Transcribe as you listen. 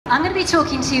I'm going to be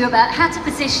talking to you about how to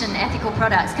position ethical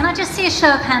products. Can I just see a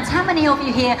show of hands? How many of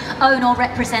you here own or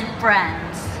represent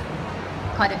brands?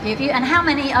 Quite a few of you. And how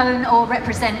many own or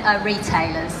represent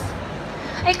retailers?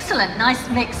 Excellent, nice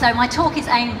mix. So my talk is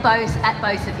aimed at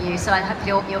both of you, so I hope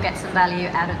you'll get some value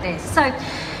out of this. So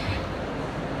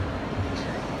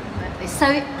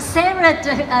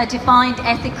Sarah defined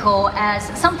ethical as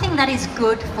something that is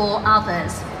good for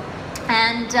others.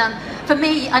 And for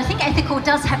me, I think ethical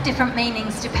does have different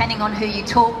meanings depending on who you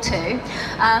talk to.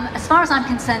 As far as I'm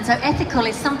concerned, so ethical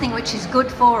is something which is good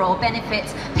for or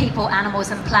benefits people,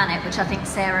 animals and planet, which I think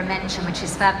Sarah mentioned, which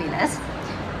is fabulous.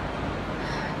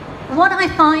 What I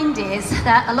find is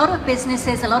that a lot of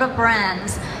businesses, a lot of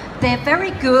brands, they're very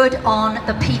good on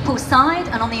the people side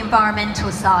and on the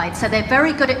environmental side. So they're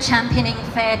very good at championing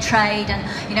fair trade and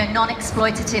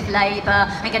non-exploitative labour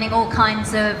and getting all kinds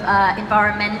of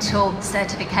environmental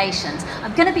certifications.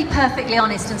 I'm going to be perfectly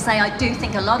honest and say I do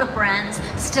think a lot of brands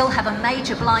still have a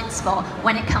major blind spot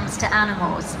when it comes to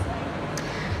animals.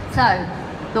 So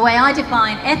the way I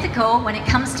define ethical when it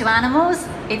comes to animals,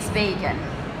 it's vegan.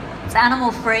 It's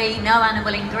animal-free, no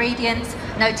animal ingredients,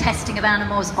 no testing of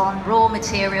animals on raw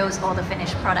materials or the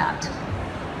finished product.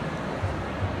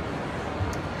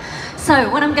 So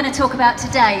what I'm going to talk about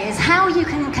today is how you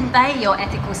can convey your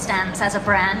ethical stance as a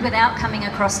brand without coming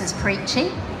across as preachy.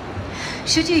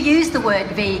 Should you use the word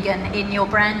vegan in your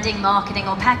branding, marketing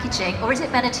or packaging, or is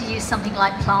it better to use something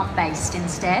like plant-based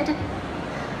instead?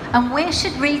 And where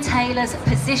should retailers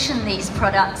position these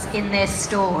products in their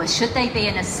stores? Should they be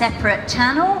in a separate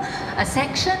channel, a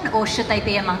section, or should they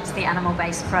be amongst the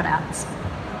animal-based products?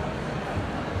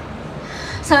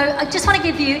 So I just want to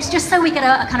give you, just so we get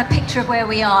a kind of picture of where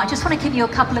we are, I just want to give you a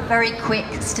couple of very quick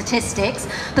statistics.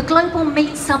 The global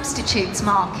meat substitutes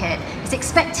market is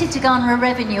expected to garner a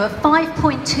revenue of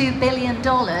 $5.2 billion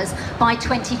by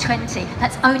 2020.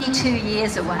 That's only 2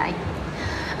 years away.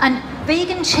 And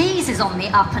vegan cheese is on the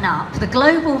up and up. The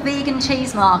global vegan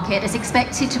cheese market is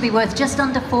expected to be worth just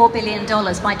under $4 billion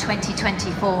by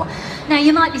 2024. Now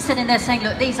you might be sitting there saying,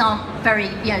 look, these aren't very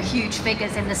huge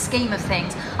figures in the scheme of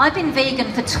things. I've been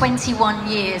vegan for 21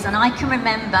 years and I can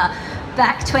remember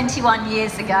back 21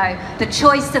 years ago, the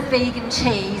choice of vegan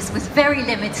cheese was very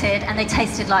limited and they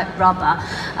tasted like rubber.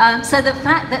 So the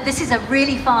fact that this is a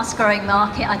really fast-growing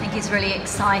market, I think is really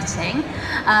exciting.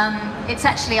 It's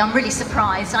actually, I'm really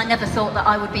surprised. I never thought that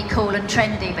I would be cool and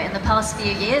trendy, but in the past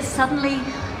few years, suddenly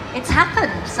it's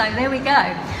happened. So there we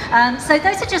go. So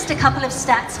those are just a couple of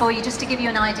stats for you, just to give you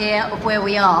an idea of where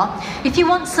we are. If you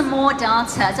want some more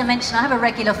data, as I mentioned, I have a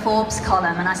regular Forbes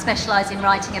column and I specialise in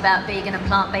writing about vegan and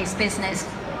plant-based business.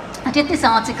 I did this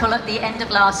article at the end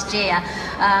of last year,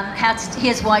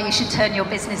 here's why you should turn your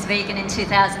business vegan in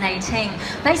 2018.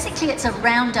 Basically, it's a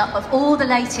roundup of all the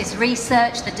latest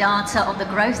research, the data on the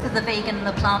growth of the vegan and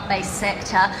the plant-based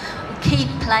sector, key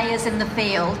players in the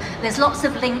field. There's lots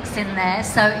of links in there,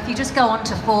 so if you just go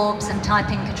onto Forbes and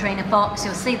type in Katrina Fox,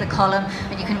 you'll see the column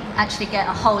and you can actually get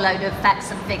a whole load of facts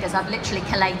and figures. I've literally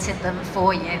collated them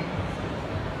for you.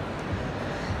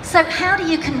 So how do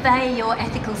you convey your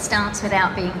ethical stance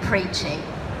without being preachy?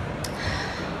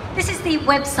 This is the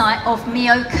website of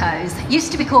Miyoko's. It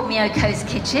used to be called Miyoko's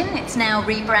Kitchen. It's now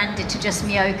rebranded to just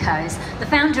Miyoko's. The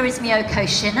founder is Miyoko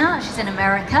Shina. She's in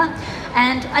America.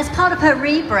 And as part of her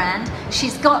rebrand,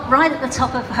 she's got right at the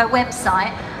top of her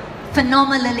website,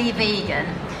 phenomenally vegan.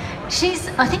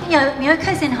 I think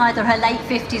Miyoko's in either her late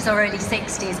 50s or early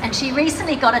 60s, and she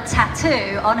recently got a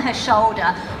tattoo on her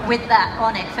shoulder with that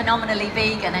on it, phenomenally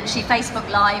vegan, and she Facebook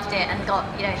Lived it and got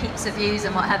heaps of views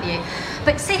and what have you.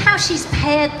 But see how she's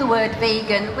paired the word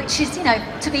vegan, which is,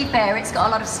 to be fair, it's got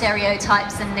a lot of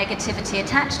stereotypes and negativity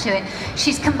attached to it.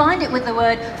 She's combined it with the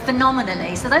word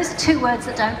phenomenally. So those are two words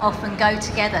that don't often go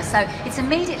together. So it's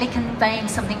immediately conveying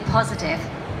something positive.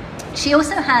 She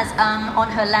also has on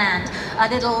her land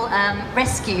a little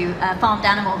rescue, farmed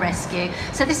animal rescue.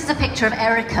 So this is a picture of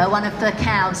Erica, one of the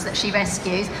cows that she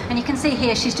rescues. And you can see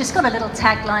here she's just got a little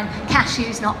tagline,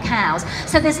 cashews, not cows.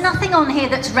 So there's nothing on here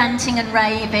that's ranting and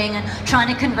raving and trying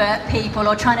to convert people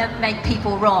or trying to make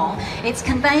people wrong. It's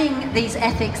conveying these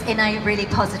ethics in a really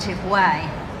positive way.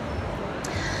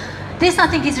 This, I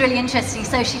think, is really interesting.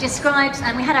 So she describes,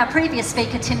 and we had our previous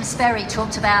speaker, Tim Sperry,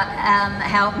 talked about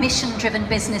how mission-driven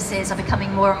businesses are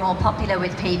becoming more and more popular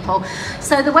with people.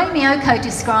 So the way Miyoko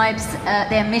describes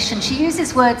their mission, she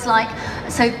uses words like,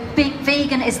 so being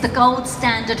vegan is the gold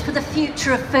standard for the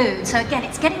future of food. So again,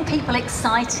 it's getting people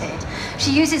excited. She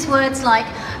uses words like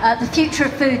the future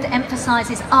of food that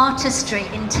emphasises artistry,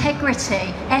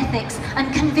 integrity, ethics,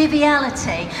 and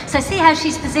conviviality. So see how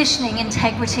she's positioning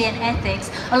integrity and ethics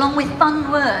along with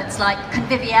fun words like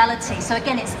conviviality. So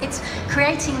again, it's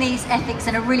creating these ethics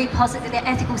in a really positive, the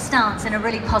ethical stance in a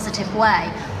really positive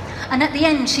way. And at the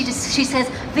end, she says,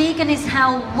 vegan is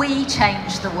how we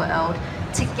change the world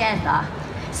together.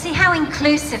 See how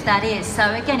inclusive that is.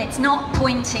 So again, it's not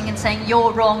pointing and saying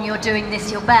you're wrong, you're doing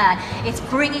this, you're bad. It's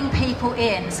bringing people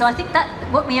in. So I think that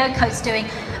what Miyoko's doing,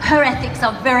 her ethics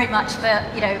are very much for,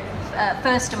 you know,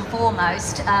 first and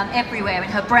foremost, everywhere in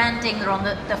her branding. They're on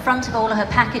the front of all of her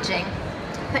packaging,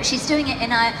 but she's doing it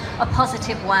in a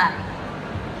positive way.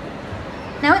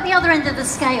 Now at the other end of the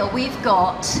scale, we've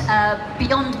got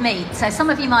Beyond Meat. So some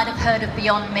of you might have heard of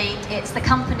Beyond Meat. It's the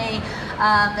company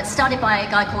that's started by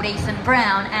a guy called Ethan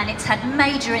Brown, and it's had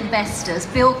major investors.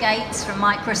 Bill Gates from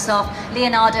Microsoft,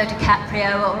 Leonardo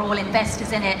DiCaprio are all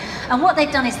investors in it. And what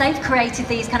they've done is they've created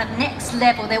these kind of next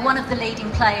level, they're one of the leading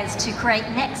players to create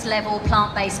next level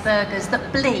plant-based burgers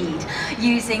that bleed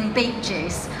using beet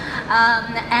juice.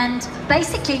 And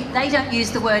basically they don't use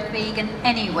the word vegan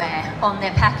anywhere on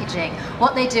their packaging.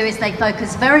 What they do is they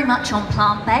focus very much on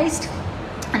plant-based.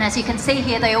 And as you can see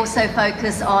here, they also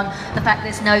focus on the fact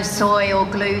there's no soy or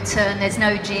gluten, there's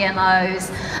no GMOs.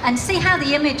 And see how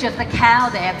the image of the cow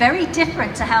there, very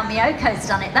different to how Miyoko's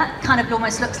done it. That kind of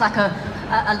almost looks like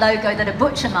a logo that a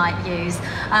butcher might use,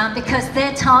 because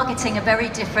they're targeting a very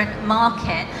different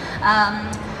market.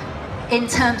 In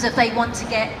terms of they want to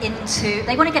get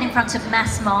in front of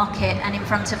mass market and in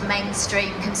front of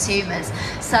mainstream consumers.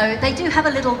 So they do have a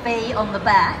little V on the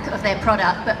back of their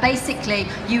product, but basically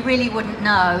you really wouldn't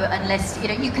know unless, you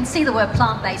know, you can see the word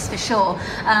plant-based for sure,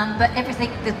 but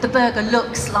everything, the burger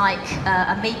looks like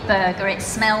a meat burger, it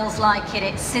smells like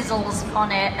it sizzles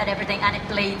on it and everything, and it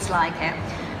bleeds like it.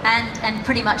 And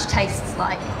pretty much tastes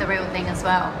like the real thing as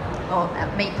well,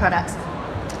 or meat products.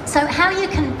 So how you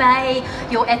convey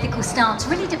your ethical stance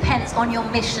really depends on your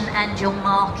mission and your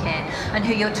market and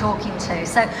who you're talking to.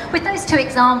 So with those two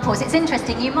examples, it's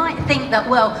interesting. You might think that,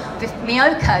 well,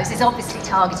 Miyoko's is obviously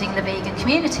targeting the vegan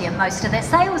community and most of their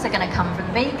sales are going to come from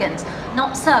vegans.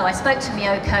 Not so. I spoke to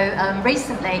Miyoko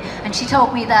recently, and she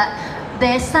told me that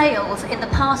their sales in the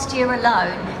past year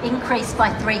alone increased by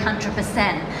 300%.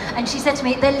 And she said to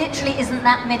me, there literally isn't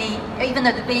that many, even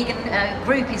though the vegan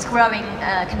group is growing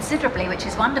considerably, which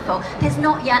is wonderful, there's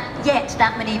not yet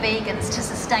that many vegans to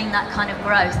sustain that kind of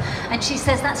growth. And she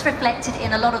says that's reflected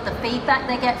in a lot of the feedback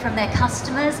they get from their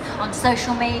customers on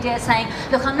social media saying,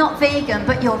 look, I'm not vegan,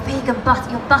 but your vegan butter,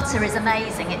 your butter is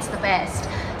amazing, it's the best.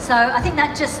 So I think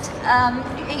that just,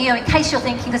 you know, in case you're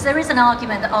thinking, because there is an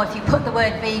argument that, oh, if you put the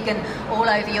word vegan all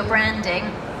over your branding,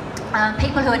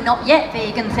 people who are not yet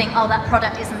vegan think, oh, that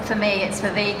product isn't for me, it's for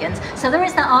vegans. So there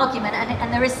is that argument,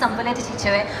 and there is some validity to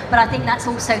it, but I think that's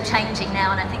also changing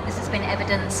now, and I think this has been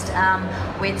evidenced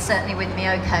certainly with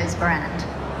Miyoko's brand.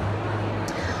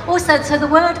 Also, so the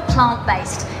word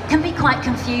plant-based can be quite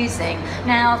confusing.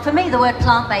 Now, for me, the word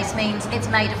plant-based means it's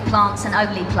made of plants and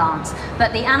only plants.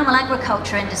 But the animal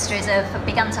agriculture industries have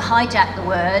begun to hijack the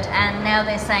word, and now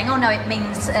they're saying, oh no, it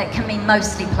can mean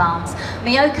mostly plants.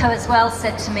 Miyoko as well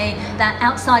said to me that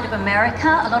outside of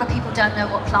America, a lot of people don't know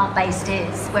what plant-based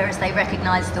is, whereas they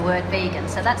recognise the word vegan.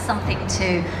 So that's something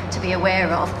to be aware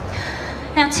of.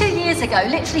 Now, 2 years ago,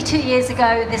 literally 2 years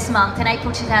ago this month, in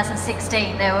April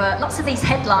 2016, there were lots of these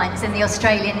headlines in the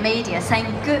Australian media saying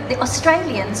the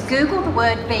Australians Google the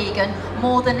word vegan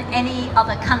more than any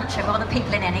other country, more than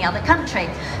people in any other country.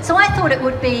 So I thought it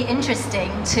would be interesting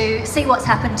to see what's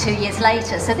happened 2 years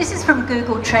later. So this is from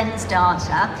Google Trends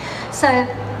data. So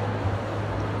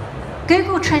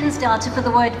Google Trends data for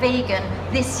the word vegan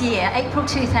this year, April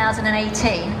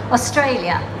 2018,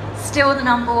 Australia, still the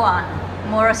 #1.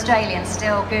 More Australians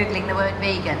still Googling the word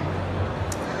vegan.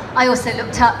 I also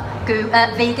looked up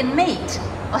vegan meat.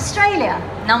 Australia,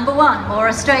 #1. More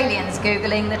Australians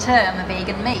Googling the term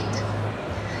vegan meat.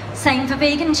 Same for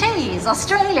vegan cheese.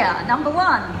 Australia,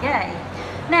 #1. Yay.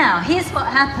 Now, here's what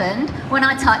happened when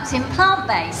I typed in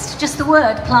plant-based, just the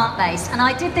word plant-based. And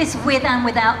I did this with and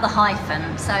without the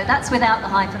hyphen. So that's without the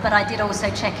hyphen, but I did also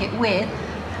check it with.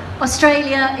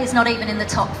 Australia is not even in the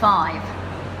top 5.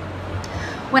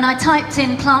 When I typed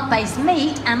in plant-based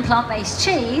meat and plant-based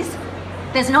cheese,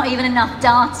 there's not even enough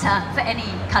data for any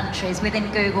countries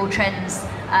within Google Trends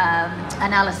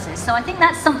analysis. So I think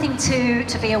that's something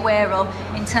to be aware of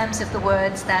in terms of the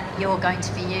words that you're going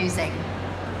to be using.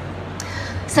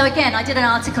 So again, I did an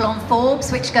article on Forbes,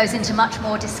 which goes into much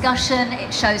more discussion.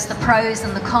 It shows the pros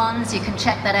and the cons. You can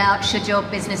check that out should your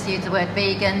business use the word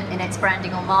vegan in its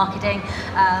branding or marketing.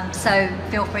 So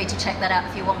feel free to check that out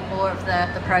if you want more of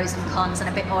the pros and cons and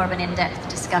a bit more of an in-depth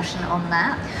discussion on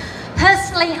that.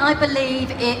 Personally, I believe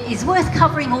it is worth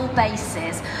covering all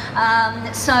bases.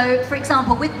 So, for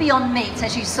example, with Beyond Meat,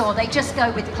 as you saw, they just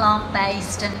go with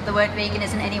plant-based and the word vegan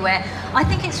isn't anywhere. I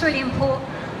think it's really important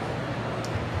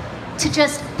to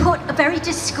just put a very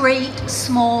discreet,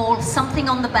 small something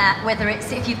on the back, whether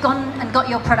it's if you've gone and got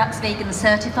your products vegan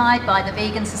certified by the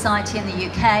Vegan Society in the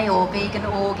UK or Vegan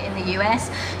Org in the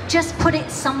US, just put it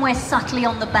somewhere subtly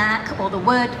on the back, or the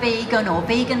word vegan or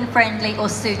vegan friendly or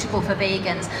suitable for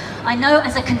vegans. I know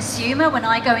as a consumer, when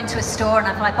I go into a store and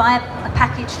if I buy a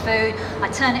packaged food, I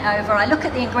turn it over, I look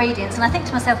at the ingredients and I think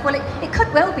to myself, well, it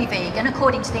could well be vegan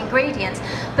according to the ingredients,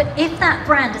 but if that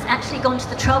brand has actually gone to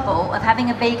the trouble of having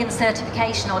a vegan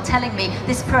certification or telling me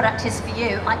this product is for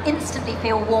you, I instantly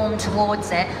feel warm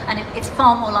towards it, and it's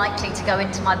far more likely to go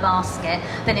into my basket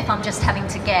than if I'm just having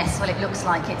to guess, well, it looks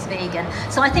like it's vegan.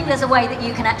 So I think there's a way that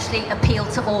you can actually appeal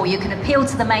to all. You can appeal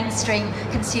to the mainstream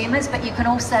consumers, but you can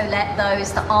also let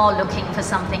those that are looking for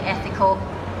something ethical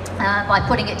by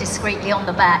putting it discreetly on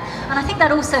the back. And I think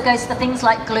that also goes for things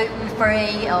like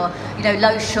gluten-free or, you know,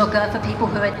 low sugar for people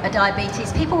who are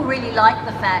diabetes. People really like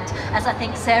the fact, as I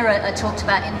think Sarah talked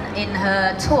about in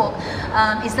her talk,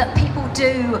 is that people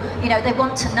do, you know, they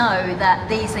want to know that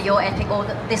these are your ethical, or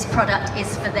that this product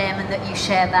is for them and that you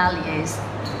share values.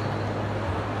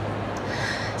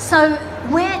 So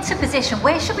where to position?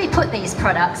 Where should we put these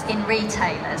products in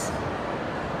retailers?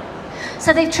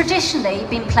 So they've traditionally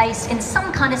been placed in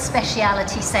some kind of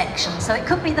speciality section. So it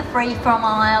could be the free-from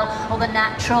aisle, or the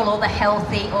natural, or the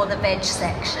healthy, or the veg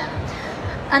section.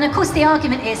 And of course the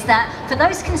argument is that for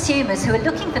those consumers who are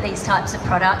looking for these types of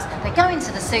products, they go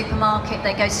into the supermarket,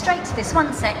 they go straight to this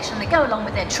one section, they go along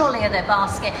with their trolley or their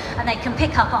basket, and they can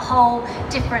pick up a whole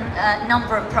different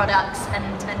number of products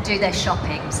and do their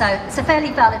shopping. So it's a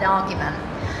fairly valid argument.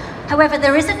 However,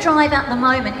 there is a drive at the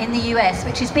moment in the US,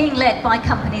 which is being led by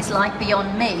companies like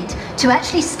Beyond Meat, to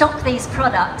actually stock these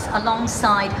products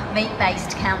alongside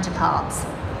meat-based counterparts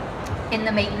in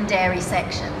the meat and dairy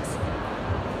sections.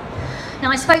 Now,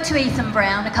 I spoke to Ethan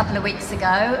Brown a couple of weeks ago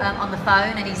on the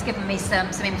phone, and he's given me some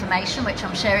information which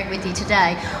I'm sharing with you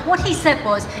today. What he said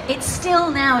was, it's still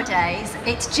nowadays,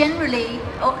 it's generally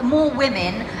more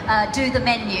women do the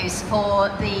menus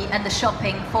and the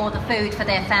shopping for the food for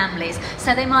their families.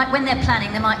 So they might, when they're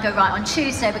planning, they might go, right, on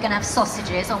Tuesday we're going to have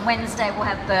sausages, on Wednesday we'll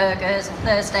have burgers, on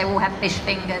Thursday we'll have fish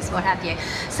fingers, what have you.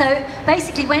 So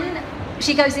basically, when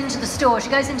she goes into the store, she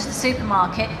goes into the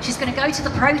supermarket, she's going to go to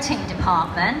the protein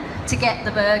department to get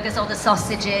the burgers or the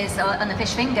sausages and the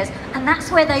fish fingers, and that's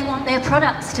where they want their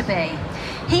products to be.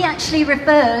 He actually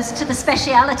refers to the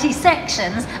speciality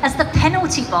sections as the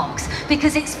penalty box,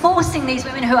 because it's forcing these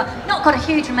women who have not got a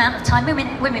huge amount of time,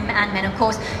 women and men of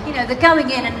course, you know, they're going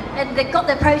in and they've got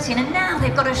their protein, and now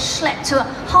they've got to schlep to a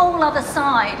whole other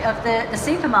side of the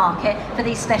supermarket for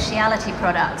these speciality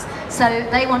products. So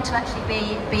they want to actually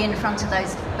be in front of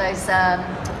those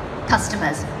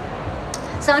customers.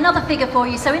 So another figure for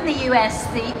you. So in the US,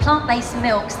 the plant-based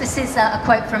milks, this is a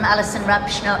quote from Alison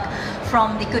Rabschnuck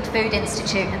from the Good Food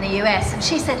Institute in the US, and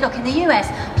she said, look, in the US,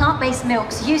 plant-based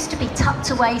milks used to be tucked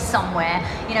away somewhere,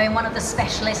 you know, in one of the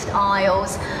specialist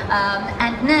aisles,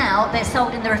 and now they're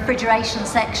sold in the refrigeration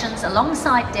sections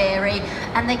alongside dairy,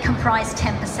 and they comprise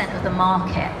 10% of the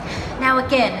market. Now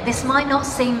again, this might not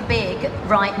seem big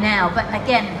right now, but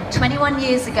again, 21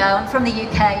 years ago, I'm from the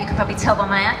UK, you can probably tell by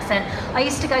my accent, I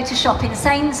used to go to shop in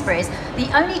Sainsbury's. The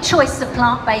only choice of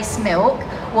plant-based milk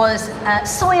was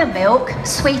soya milk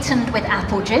sweetened with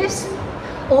apple juice,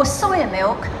 or soya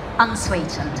milk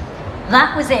unsweetened.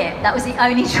 That was it. That was the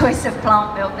only choice of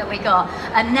plant milk that we got.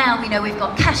 And now, you know, we've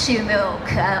got cashew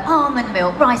milk, almond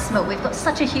milk, rice milk. We've got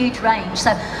such a huge range.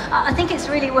 So I think it's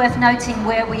really worth noting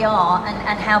where we are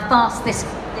and how fast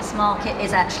this market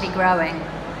is actually growing.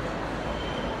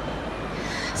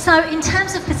 So in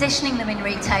terms of positioning them in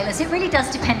retailers, it really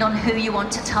does depend on who you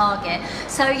want to target.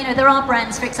 So, you know, there are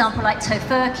brands, for example, like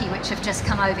Tofurky, which have just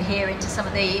come over here into some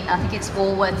of the, I think it's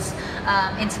Woolworths,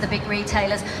 into the big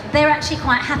retailers. They're actually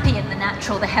quite happy in the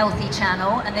natural, the healthy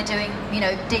channel, and they're doing, you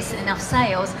know, decent enough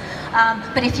sales.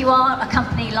 But if you are a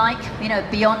company like, you know,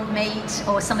 Beyond Meat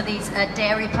or some of these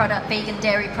vegan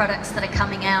dairy products that are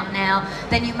coming out now,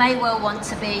 then you may well want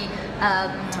to be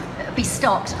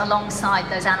stocked alongside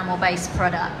those animal-based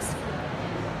products.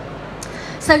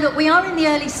 So look, we are in the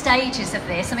early stages of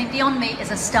this. I mean, Beyond Meat is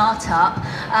a startup,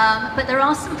 but there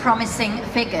are some promising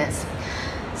figures.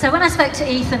 So when I spoke to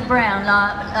Ethan Brown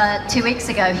 2 weeks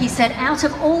ago, he said out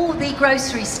of all the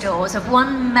grocery stores of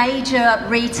one major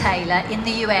retailer in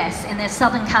the US, in their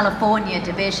Southern California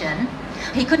division,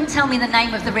 He couldn't tell me the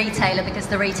name of the retailer because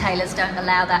the retailers don't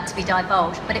allow that to be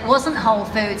divulged. But it wasn't Whole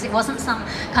Foods, it wasn't some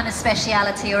kind of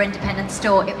speciality or independent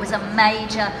store, it was a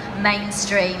major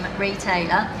mainstream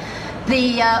retailer.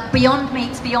 The Beyond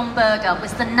Meat's Beyond Burger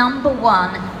was the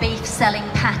 #1 beef selling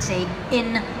patty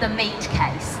in the meat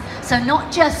case. So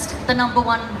not just the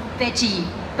 #1 veggie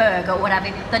burger or whatever,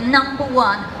 the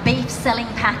 #1 beef selling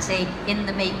patty in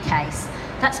the meat case.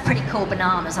 That's pretty cool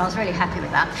bananas. I was really happy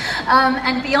with that.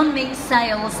 And Beyond Meat's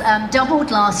sales doubled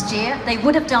last year. They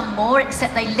would have done more,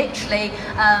 except they literally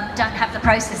don't have the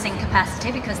processing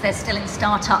capacity because they're still in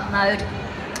startup mode.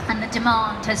 And the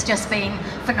demand has just been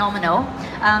phenomenal.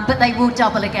 But they will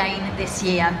double again this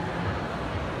year.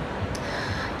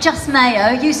 Just Mayo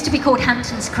used to be called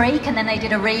Hampton's Creek, and then they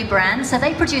did a rebrand. So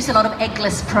they produce a lot of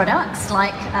eggless products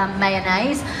like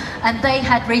mayonnaise, and they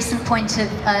had recent point of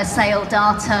sale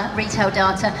data, retail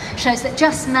data, shows that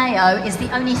Just Mayo is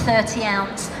the only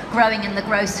 30-ounce growing in the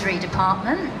grocery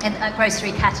department, in a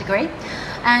grocery category.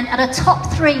 And at a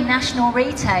top 3 national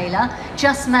retailer,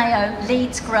 Just Mayo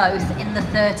leads growth in the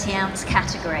 30-ounce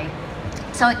category.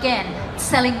 So again,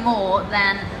 selling more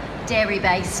than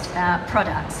dairy-based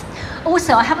products.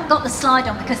 Also, I haven't got the slide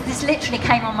on because this literally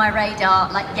came on my radar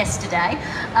like yesterday.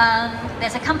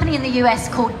 There's a company in the US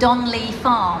called Donley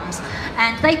Farms,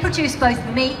 and they produce both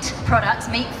meat products,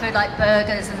 meat food like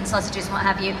burgers and sausages and what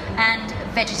have you, and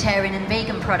vegetarian and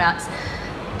vegan products.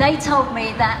 They told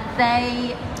me that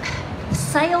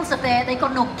sales of they've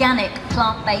got an organic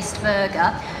plant-based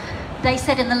burger. They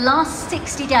said in the last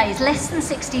 60 days, less than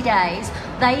 60 days,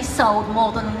 they sold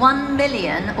more than 1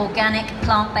 million organic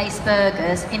plant-based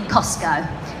burgers in Costco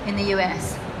in the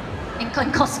US. And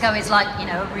Costco is like, you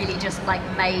know, really just like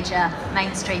major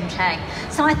mainstream chain.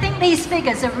 So I think these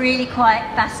figures are really quite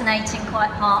fascinating, quite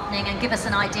heartening, and give us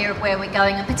an idea of where we're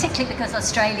going, and particularly because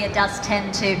Australia does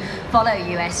tend to follow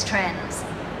US trends.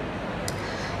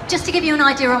 Just to give you an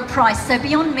idea on price, so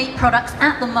Beyond Meat products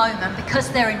at the moment, because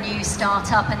they're a new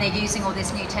startup and they're using all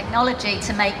this new technology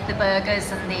to make the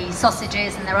burgers and the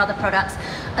sausages and their other products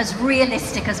as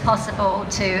realistic as possible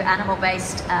to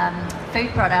animal-based food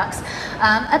products,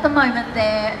 at the moment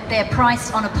they're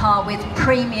priced on a par with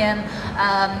premium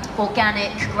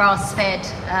organic grass-fed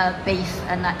beef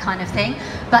and that kind of thing.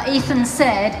 But Ethan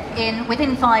said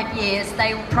within 5 years,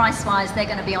 price-wise, they're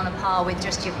going to be on a par with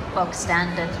just your bog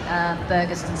standard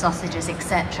burgers and sausages,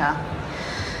 etc.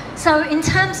 So in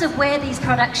terms of where these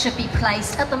products should be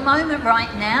placed, at the moment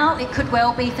right now, it could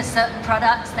well be for certain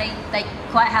products, they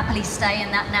quite happily stay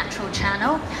in that natural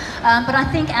channel. But I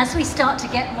think as we start to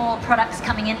get more products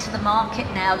coming into the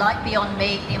market now, like Beyond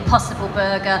Meat, the Impossible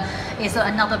Burger is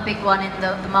another big one in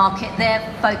the market. They're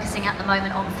focusing at the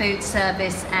moment on food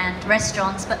service and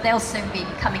restaurants, but they'll soon be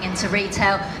coming into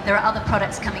retail. There are other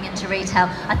products coming into retail.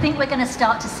 I think we're going to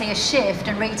start to see a shift,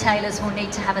 and retailers will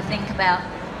need to have a think about,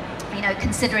 you know,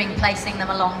 considering placing them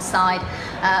alongside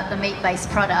the meat-based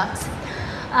products.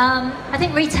 I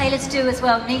think retailers do as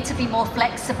well need to be more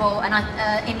flexible and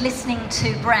in listening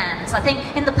to brands. I think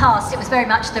in the past it was very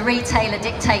much the retailer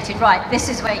dictated, right, this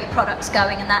is where your product's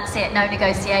going and that's it, no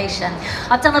negotiation.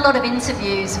 I've done a lot of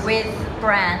interviews with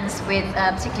brands, with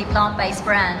particularly plant-based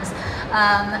brands,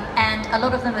 and a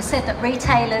lot of them have said that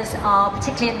retailers are,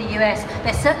 particularly in the US,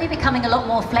 they're certainly becoming a lot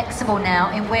more flexible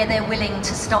now in where they're willing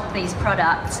to stock these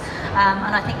products,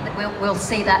 and I think that we'll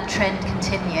see that trend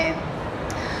continue.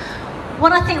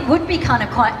 What I think would be kind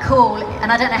of quite cool,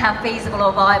 and I don't know how feasible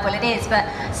or viable it is, but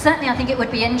certainly I think it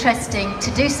would be interesting to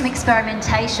do some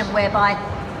experimentation whereby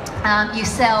you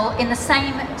sell in the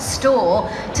same store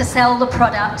to sell the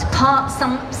product,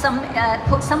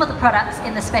 put some of the products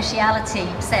in the speciality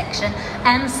section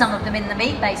and some of them in the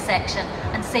meat-based section,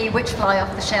 and see which fly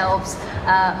off the shelves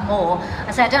more.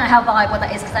 And so I don't know how viable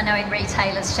that is, because I know in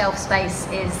retailers shelf space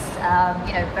is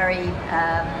you know, very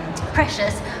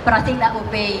precious, but I think that will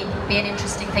be an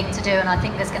interesting thing to do, and I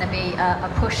think there's going to be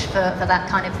a push for that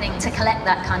kind of thing, to collect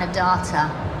that kind of data.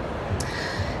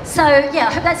 So yeah,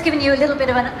 I hope that's given you a little bit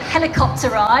of a helicopter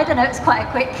ride. I know it's quite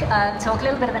a quick talk, a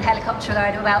little bit of a helicopter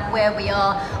ride about where we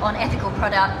are on ethical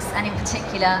products, and in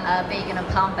particular vegan and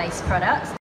plant-based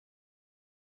products.